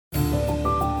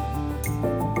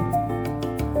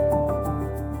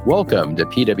Welcome to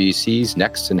PwC's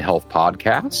Next in Health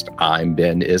podcast. I'm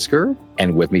Ben Isger,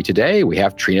 and with me today we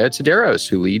have Trina Tsouderos,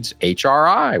 who leads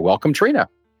HRI. Welcome, Trina.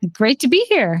 Great to be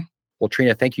here. Well,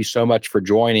 Trina, thank you so much for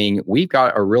joining. We've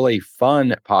got a really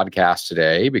fun podcast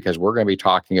today because we're going to be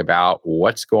talking about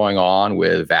what's going on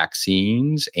with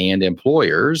vaccines and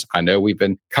employers. I know we've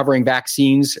been covering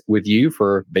vaccines with you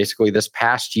for basically this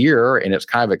past year, and it's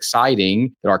kind of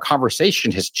exciting that our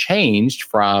conversation has changed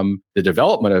from the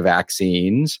development of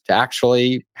vaccines to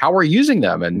actually how we're using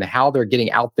them and how they're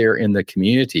getting out there in the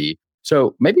community.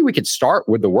 So maybe we could start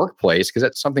with the workplace because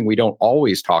that's something we don't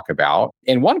always talk about.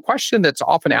 And one question that's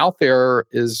often out there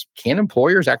is, can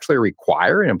employers actually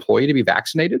require an employee to be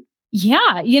vaccinated? Yeah,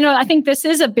 I think this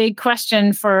is a big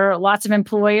question for lots of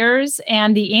employers.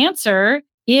 And the answer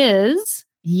is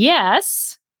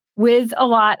yes, with a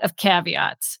lot of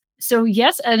caveats. So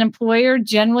yes, an employer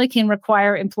generally can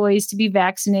require employees to be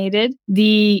vaccinated.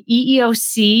 The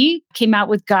EEOC came out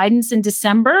with guidance in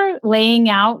December, laying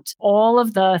out all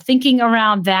of the thinking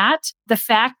around that. The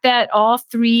fact that all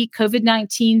 3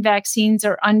 COVID-19 vaccines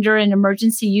are under an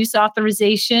emergency use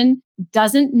authorization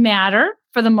doesn't matter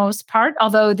for the most part,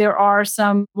 although there are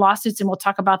some lawsuits, and we'll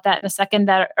talk about that in a second,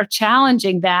 that are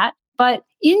challenging that. But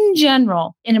in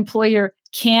general, an employer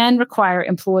can require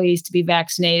employees to be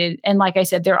vaccinated. And like I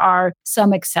said, there are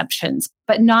some exceptions,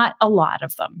 but not a lot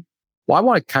of them. Well, I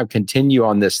want to kind of continue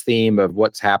on this theme of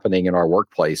what's happening in our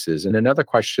workplaces. And another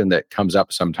question that comes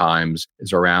up sometimes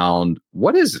is around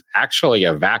what is actually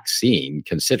a vaccine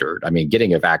considered? I mean,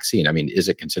 getting a vaccine, is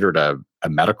it considered a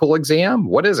medical exam?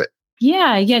 What is it?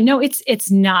 Yeah, no,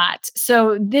 it's not.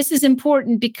 So this is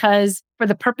important because for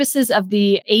the purposes of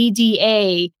the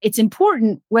ADA, it's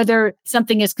important whether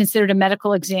something is considered a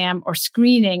medical exam or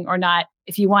screening or not.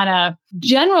 If you want to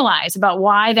generalize about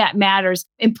why that matters,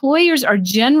 employers are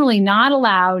generally not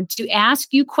allowed to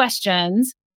ask you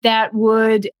questions that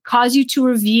would cause you to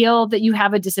reveal that you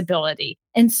have a disability.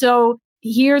 And so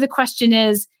here the question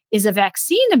is a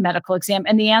vaccine a medical exam?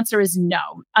 And the answer is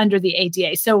no under the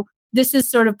ADA. So this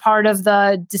is sort of part of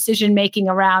the decision-making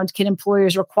around, can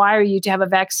employers require you to have a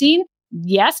vaccine?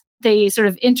 Yes. The sort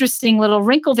of interesting little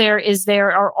wrinkle there is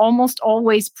there are almost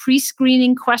always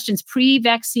pre-screening questions,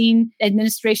 pre-vaccine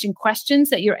administration questions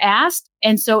that you're asked.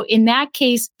 And so in that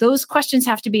case, those questions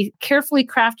have to be carefully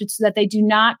crafted so that they do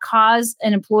not cause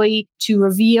an employee to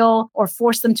reveal or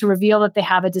force them to reveal that they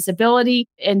have a disability.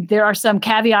 And there are some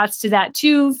caveats to that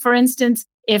too. For instance,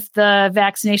 if the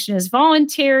vaccination is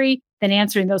voluntary, then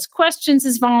answering those questions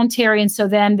is voluntary. And so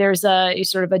then there's a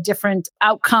sort of a different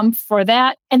outcome for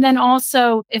that. And then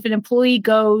also, if an employee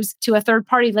goes to a third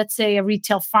party, let's say a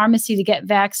retail pharmacy, to get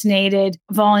vaccinated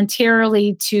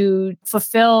voluntarily to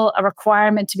fulfill a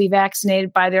requirement to be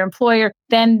vaccinated by their employer,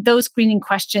 then those screening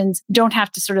questions don't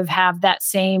have to sort of have that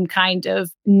same kind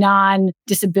of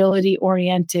non-disability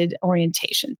oriented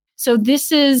orientation. So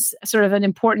this is sort of an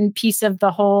important piece of the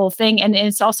whole thing. And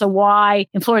it's also why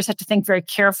employers have to think very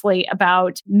carefully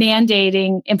about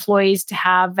mandating employees to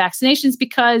have vaccinations,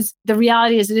 because the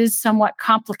reality is it is somewhat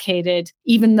complicated,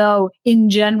 even though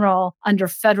in general, under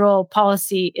federal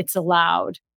policy, it's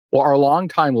allowed. Well, our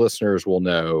longtime listeners will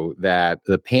know that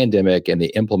the pandemic and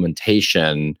the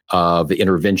implementation of the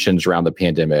interventions around the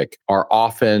pandemic are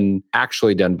often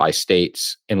actually done by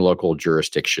states and local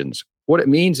jurisdictions. What it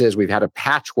means is we've had a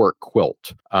patchwork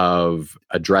quilt of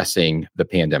addressing the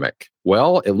pandemic.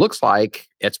 Well, it looks like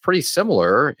it's pretty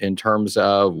similar in terms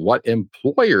of what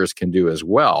employers can do as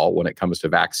well when it comes to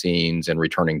vaccines and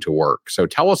returning to work. So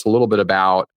tell us a little bit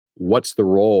about what's the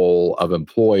role of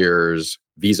employers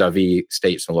vis-a-vis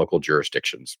states and local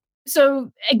jurisdictions. So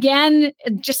again,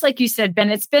 just like you said,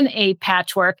 Ben, it's been a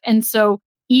patchwork. And so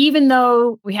even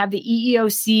though we have the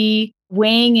EEOC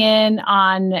weighing in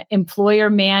on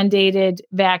employer-mandated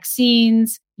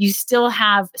vaccines, you still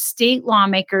have state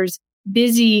lawmakers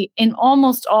busy in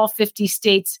almost all 50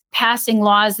 states passing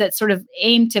laws that sort of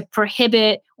aim to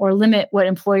prohibit or limit what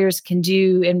employers can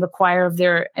do and require of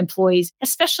their employees,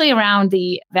 especially around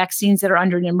the vaccines that are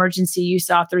under an emergency use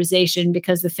authorization,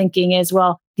 because the thinking is,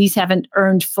 well, these haven't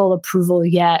earned full approval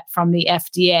yet from the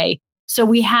FDA. So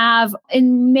we have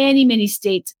in many, many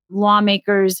states,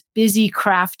 lawmakers busy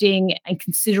crafting and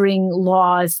considering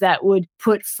laws that would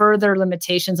put further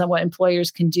limitations on what employers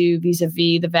can do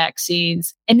vis-a-vis the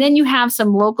vaccines. And then you have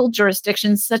some local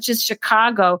jurisdictions such as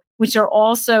Chicago, which are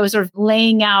also sort of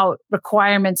laying out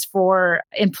requirements for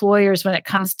employers when it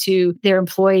comes to their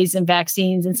employees and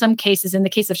vaccines. In some cases, in the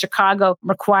case of Chicago,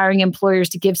 requiring employers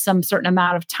to give some certain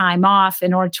amount of time off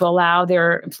in order to allow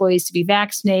their employees to be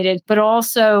vaccinated, but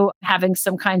also having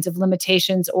some kinds of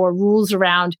limitations or rules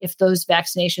around if those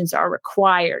vaccinations are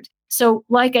required. So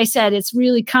like I said, it's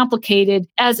really complicated,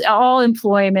 as all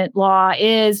employment law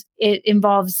is. It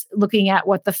involves looking at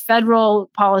what the federal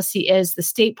policy is, the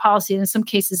state policy, and in some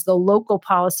cases, the local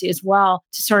policy as well,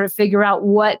 to sort of figure out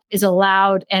what is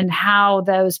allowed and how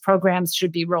those programs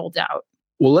should be rolled out.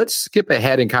 Well, let's skip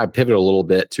ahead and kind of pivot a little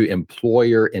bit to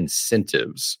employer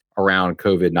incentives around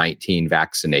COVID-19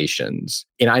 vaccinations.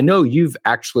 And I know you've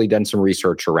actually done some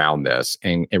research around this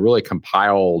and really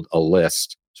compiled a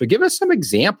list. So give us some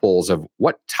examples of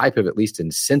what type of at least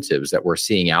incentives that we're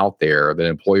seeing out there that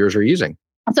employers are using.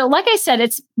 So like I said,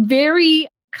 it's very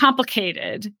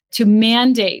complicated to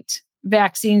mandate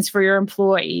vaccines for your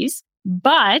employees,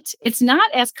 but it's not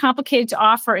as complicated to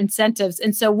offer incentives.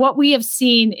 And so what we have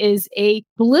seen is a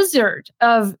blizzard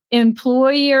of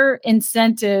employer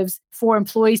incentives for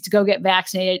employees to go get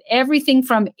vaccinated. Everything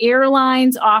from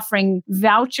airlines offering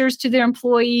vouchers to their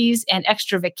employees and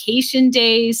extra vacation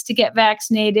days to get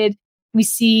vaccinated. We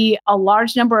see a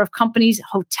large number of companies,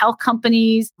 hotel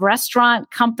companies, restaurant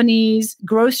companies,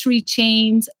 grocery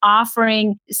chains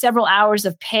offering several hours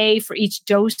of pay for each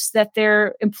dose that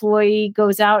their employee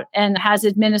goes out and has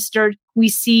administered. We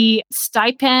see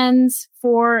stipends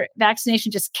for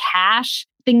vaccination, just cash,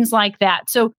 things like that.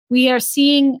 So we are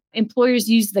seeing employers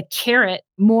use the carrot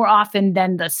more often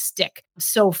than the stick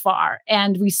so far.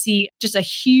 And we see just a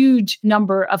huge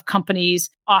number of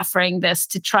companies offering this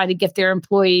to try to get their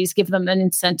employees, give them an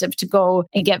incentive to go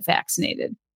and get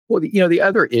vaccinated. Well, the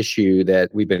other issue that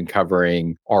we've been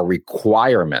covering are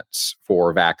requirements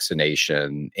for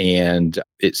vaccination. And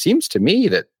it seems to me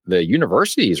that the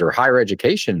universities or higher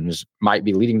educations might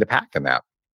be leading the pack in that.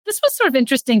 This was sort of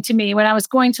interesting to me when I was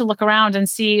going to look around and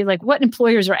see like what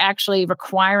employers are actually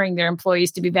requiring their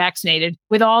employees to be vaccinated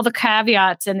with all the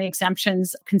caveats and the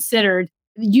exemptions considered.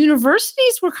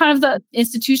 Universities were kind of the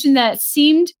institution that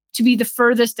seemed to be the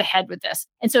furthest ahead with this.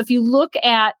 And so if you look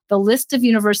at the list of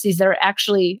universities that are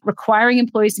actually requiring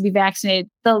employees to be vaccinated,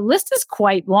 the list is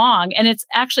quite long and it's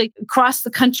actually across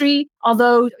the country,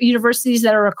 although universities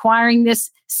that are requiring this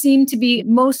seem to be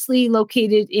mostly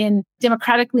located in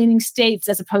Democratic-leaning states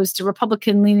as opposed to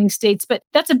Republican-leaning states. But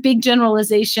that's a big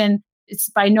generalization. It's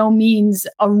by no means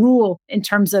a rule in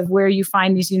terms of where you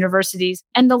find these universities.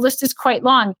 And the list is quite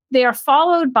long. They are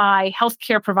followed by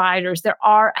healthcare providers. There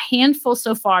are a handful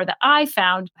so far that I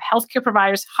found, healthcare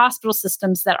providers, hospital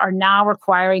systems that are now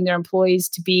requiring their employees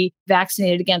to be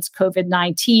vaccinated against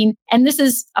COVID-19. And this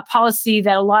is a policy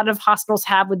that a lot of hospitals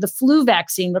have with the flu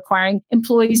vaccine, requiring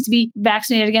employees to be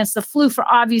vaccinated against the flu for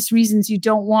obvious reasons. You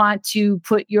don't want to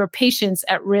put your patients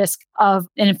at risk of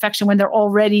an infection when they're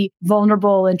already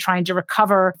vulnerable and trying to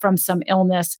recover from some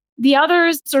illness. The other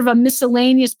is sort of a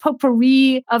miscellaneous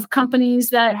potpourri of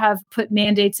companies that have put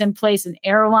mandates in place, an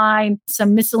airline,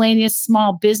 some miscellaneous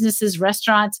small businesses,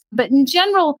 restaurants. But in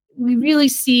general, we really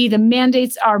see the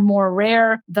mandates are more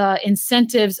rare. The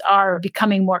incentives are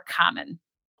becoming more common.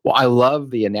 Well, I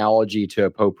love the analogy to a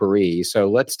potpourri. So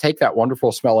let's take that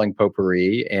wonderful smelling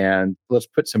potpourri and let's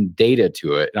put some data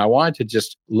to it. And I wanted to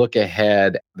just look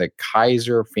ahead. The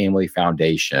Kaiser Family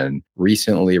Foundation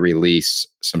recently released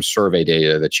some survey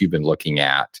data that you've been looking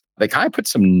at. They kind of put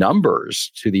some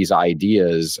numbers to these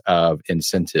ideas of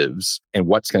incentives and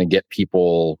what's going to get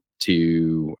people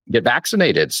to get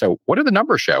vaccinated. So what do the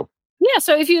numbers show? Yeah,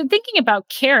 so if you're thinking about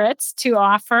carrots to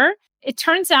offer, it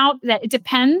turns out that it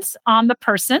depends on the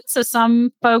person. So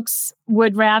some folks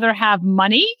would rather have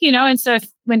money, and so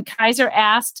when Kaiser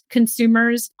asked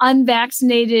consumers,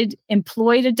 unvaccinated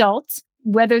employed adults,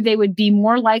 whether they would be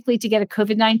more likely to get a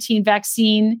COVID-19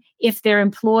 vaccine if their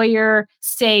employer,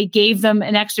 say, gave them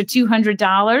an extra $200,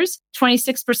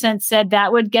 26% said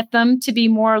that would get them to be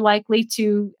more likely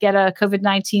to get a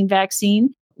COVID-19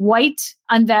 vaccine. White,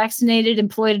 unvaccinated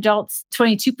employed adults,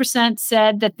 22%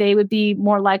 said that they would be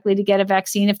more likely to get a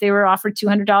vaccine if they were offered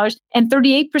 $200. And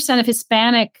 38% of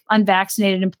Hispanic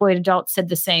unvaccinated employed adults said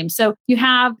the same. So you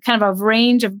have kind of a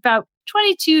range of about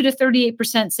 22 to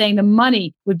 38% saying the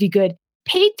money would be good.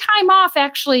 Paid time off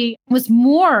actually was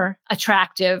more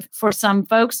attractive for some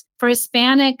folks. For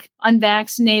Hispanic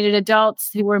unvaccinated adults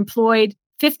who were employed,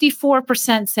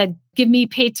 54% said, give me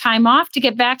paid time off to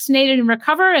get vaccinated and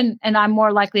recover, and I'm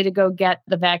more likely to go get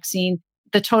the vaccine.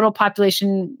 The total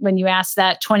population, when you asked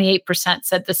that, 28%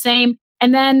 said the same.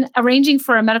 And then arranging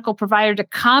for a medical provider to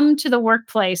come to the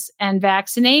workplace and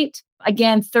vaccinate.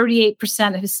 Again,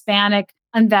 38% of Hispanic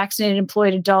unvaccinated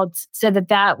employed adults said that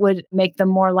that would make them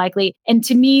more likely. And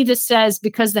to me, this says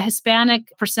because the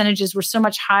Hispanic percentages were so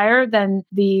much higher than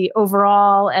the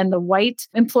overall and the white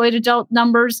employed adult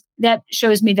numbers, that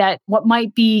shows me that what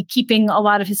might be keeping a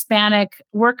lot of Hispanic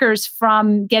workers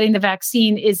from getting the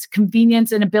vaccine is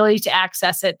convenience and ability to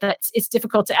access it. That it's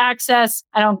difficult to access.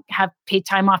 I don't have paid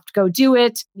time off to go do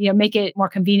it. Make it more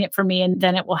convenient for me, and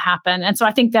then it will happen. And so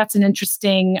I think that's an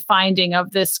interesting finding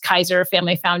of this Kaiser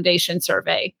Family Foundation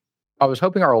survey. I was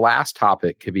hoping our last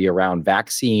topic could be around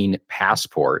vaccine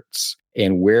passports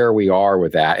and where we are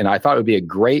with that. And I thought it would be a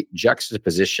great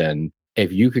juxtaposition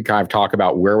if you could kind of talk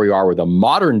about where we are with the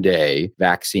modern day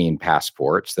vaccine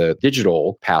passports, the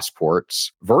digital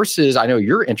passports, versus I know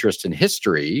your interest in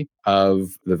history of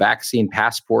the vaccine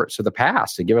passports of the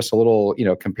past, and give us a little,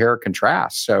 compare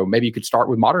contrast. So maybe you could start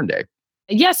with modern day.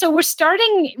 Yeah, so we're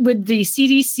starting with the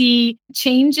CDC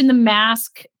change in the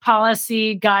mask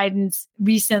policy guidance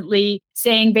recently,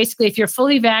 saying basically if you're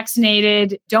fully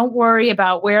vaccinated, don't worry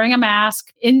about wearing a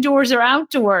mask indoors or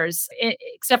outdoors,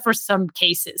 except for some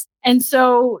cases. And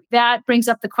so that brings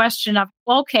up the question of,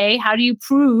 okay, how do you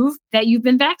prove that you've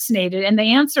been vaccinated? And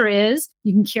the answer is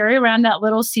you can carry around that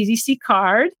little CDC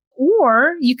card,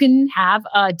 or you can have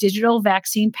a digital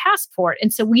vaccine passport.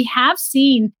 And so we have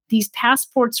seen these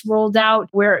passports rolled out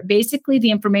where basically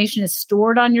the information is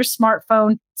stored on your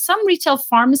smartphone. Some retail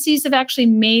pharmacies have actually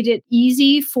made it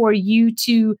easy for you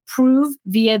to prove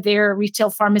via their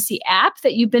retail pharmacy app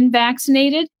that you've been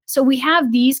vaccinated. So we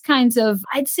have these kinds of,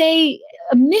 I'd say,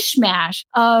 a mishmash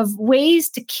of ways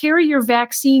to carry your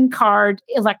vaccine card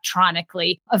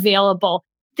electronically available.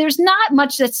 There's not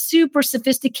much that's super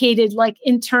sophisticated, like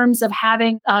in terms of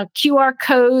having a QR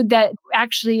code that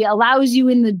actually allows you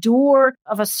in the door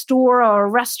of a store or a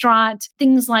restaurant,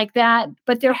 things like that.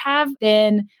 But there have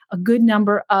been a good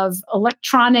number of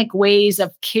electronic ways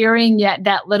of carrying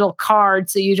that little card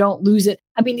so you don't lose it.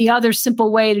 I mean, the other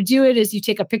simple way to do it is you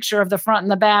take a picture of the front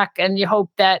and the back, and you hope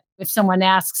that if someone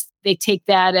asks, they take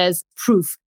that as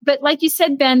proof. But like you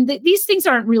said, Ben, these things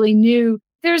aren't really new.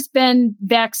 There's been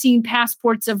vaccine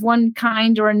passports of one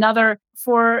kind or another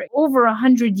for over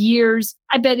 100 years.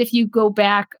 I bet if you go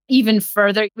back even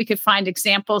further, we could find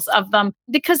examples of them,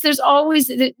 because there's always,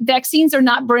 vaccines are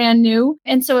not brand new.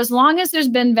 And so as long as there's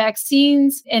been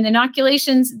vaccines and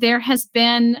inoculations, there has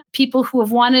been people who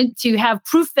have wanted to have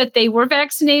proof that they were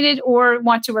vaccinated or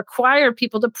want to require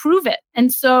people to prove it.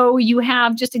 And so you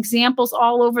have just examples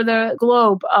all over the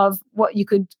globe of what you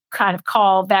could kind of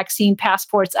call vaccine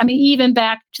passports. I mean, even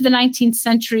back to the 19th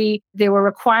century, there were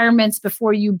requirements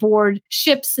before you board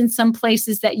ships in some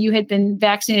places that you had been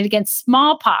vaccinated against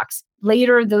smallpox.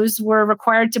 Later, those were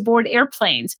required to board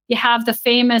airplanes. You have the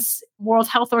famous World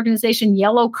Health Organization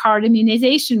yellow card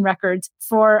immunization records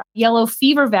for yellow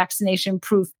fever vaccination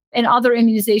proof. And other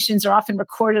immunizations are often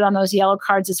recorded on those yellow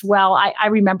cards as well. I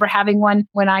remember having one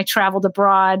when I traveled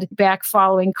abroad back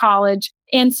following college.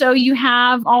 And so you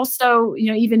have also,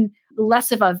 even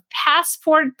less of a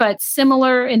passport, but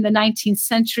similar in the 19th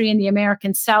century in the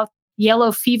American South,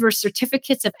 yellow fever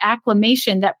certificates of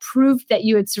acclimation that proved that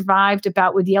you had survived a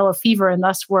bout with yellow fever and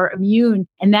thus were immune.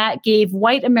 And that gave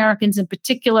white Americans in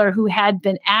particular who had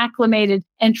been acclimated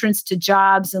entrance to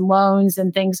jobs and loans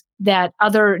and things that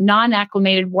other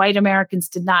non-acclimated white Americans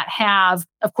did not have.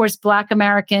 Of course, Black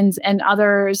Americans and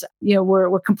others,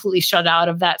 were completely shut out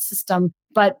of that system.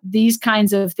 But these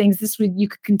kinds of things, you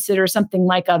could consider something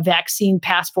like a vaccine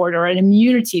passport or an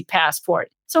immunity passport.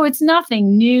 So it's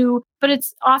nothing new, but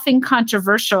it's often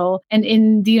controversial. And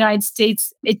in the United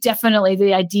States,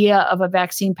 the idea of a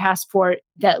vaccine passport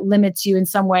that limits you in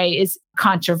some way is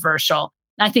controversial.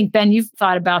 And I think, Ben, you've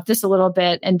thought about this a little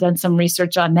bit and done some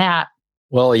research on that.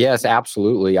 Well, yes,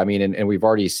 absolutely. I mean, and we've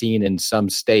already seen in some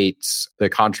states, the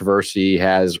controversy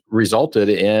has resulted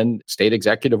in state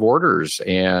executive orders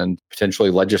and potentially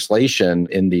legislation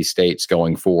in these states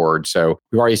going forward. So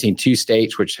we've already seen 2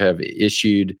 states which have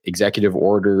issued executive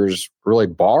orders really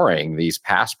barring these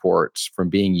passports from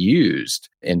being used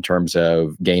in terms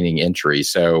of gaining entry.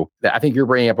 So I think you're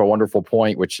bringing up a wonderful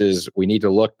point, which is we need to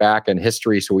look back in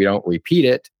history so we don't repeat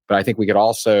it. But I think we could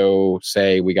also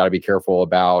say we got to be careful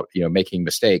about, making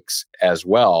mistakes as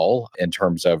well in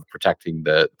terms of protecting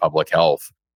the public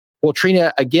health. Well,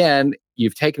 Trina, again,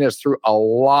 you've taken us through a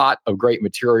lot of great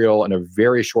material in a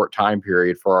very short time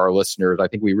period for our listeners. I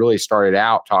think we really started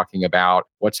out talking about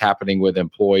what's happening with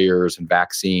employers and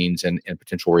vaccines and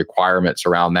potential requirements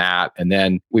around that. And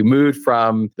then we moved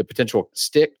from the potential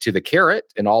stick to the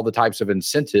carrot and all the types of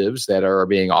incentives that are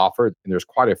being offered. And there's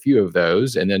quite a few of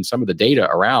those. And then some of the data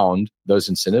around those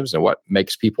incentives and what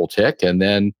makes people tick. And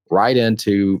then right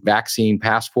into vaccine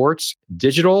passports,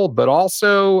 digital, but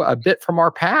also a bit from our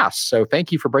past. So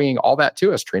thank you for bringing all that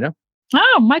to us, Trina.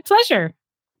 Oh, my pleasure.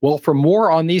 Well, for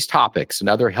more on these topics and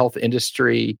other health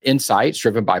industry insights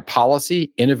driven by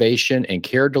policy, innovation, and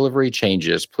care delivery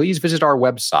changes, please visit our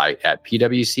website at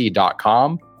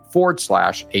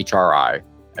pwc.com/HRI.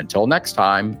 Until next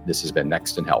time, this has been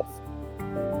Next in Health.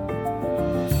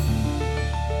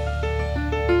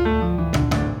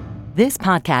 This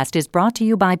podcast is brought to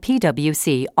you by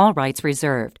PwC, all rights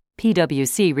reserved.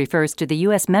 PwC refers to the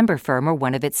U.S. member firm or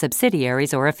one of its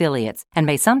subsidiaries or affiliates, and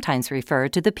may sometimes refer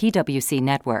to the PwC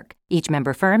network. Each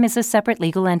member firm is a separate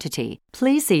legal entity.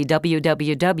 Please see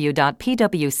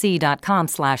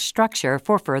www.pwc.com/structure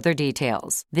for further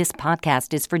details. This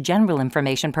podcast is for general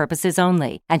information purposes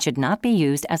only and should not be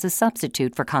used as a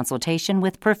substitute for consultation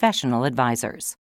with professional advisors.